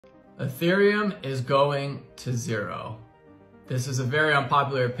Ethereum is going to zero. This is a very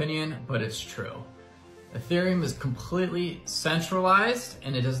unpopular opinion, but it's true. Ethereum is completely centralized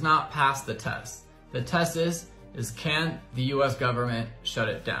and it does not pass the test. The test is can the US government shut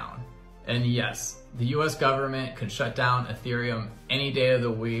it down? And yes, the US government could shut down Ethereum any day of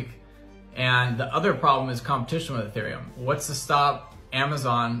the week. And the other problem is competition with Ethereum. What's to stop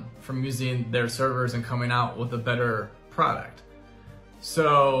Amazon from using their servers and coming out with a better product?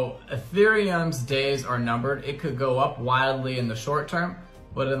 So Ethereum's days are numbered. It could go up wildly in the short term,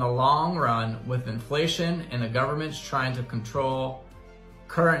 but in the long run, with inflation and the government's trying to control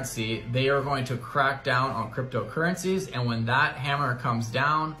currency, they are going to crack down on cryptocurrencies. And when that hammer comes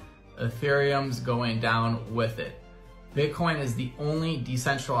down, Ethereum's going down with it. Bitcoin is the only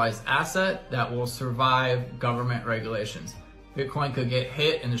decentralized asset that will survive government regulations. Bitcoin could get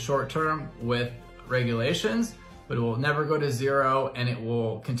hit in the short term with regulations, but it will never go to zero and it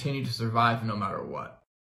will continue to survive no matter what.